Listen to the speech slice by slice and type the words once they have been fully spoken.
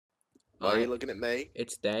Why are you looking at me?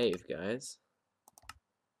 It's Dave, guys.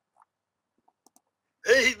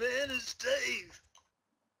 Hey man, it's Dave.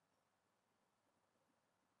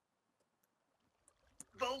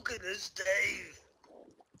 Bogan, it's Dave.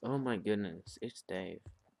 Oh my goodness, it's Dave.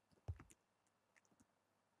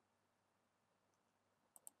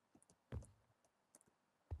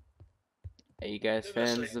 Are you guys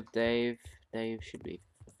fans of Dave? Dave should be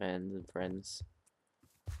fans and friends.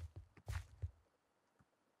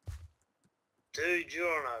 Dude, you're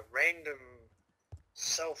on a random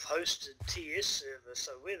self-hosted TS server,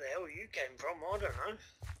 so where the hell you came from, I don't know.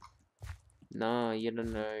 No, you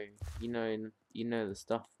don't know. You know the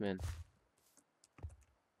stuff, man.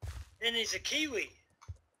 And he's a Kiwi.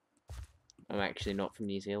 I'm actually not from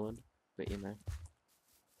New Zealand, but you know.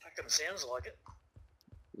 Fucking sounds like it.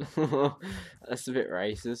 That's a bit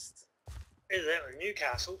racist. Either that or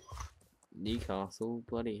Newcastle. Newcastle,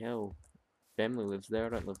 bloody hell. Family lives there, I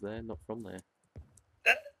don't live there, not from there.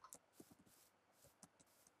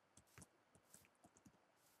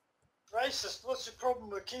 Racist, what's your problem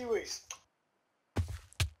with Kiwis?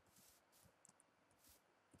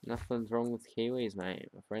 Nothing's wrong with Kiwis, mate.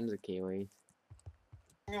 My friends are Kiwis.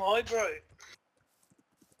 Hi, bro.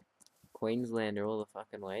 Queenslander all the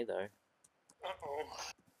fucking way, though. Uh-oh.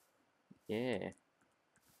 Yeah.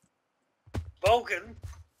 Bogan?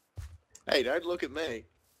 Hey, don't look at me.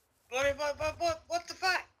 What the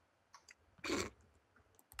fuck?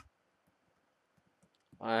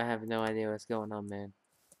 I have no idea what's going on, man.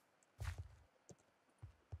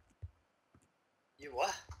 You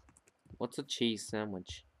what? What's a cheese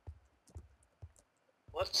sandwich?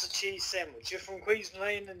 What's a cheese sandwich? You're from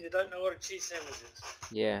Queensland and you don't know what a cheese sandwich is?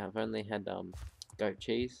 Yeah, I've only had goat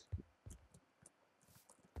cheese.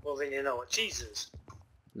 Well, then you know what cheese is.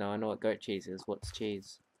 No, I know what goat cheese is. What's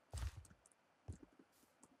cheese?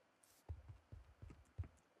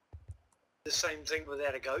 The same thing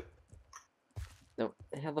without a goat. No,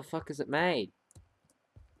 how the fuck is it made?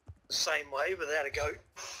 The same way without a goat.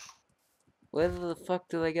 Where the fuck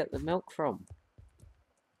do they get the milk from?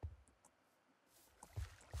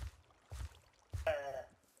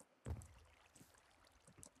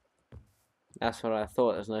 That's what I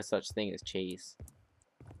thought. There's no such thing as cheese.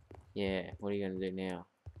 Yeah, what are you gonna do now?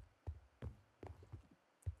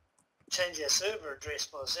 Change our server address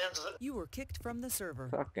by the sounds of it. You were kicked from the server.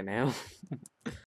 Fucking hell.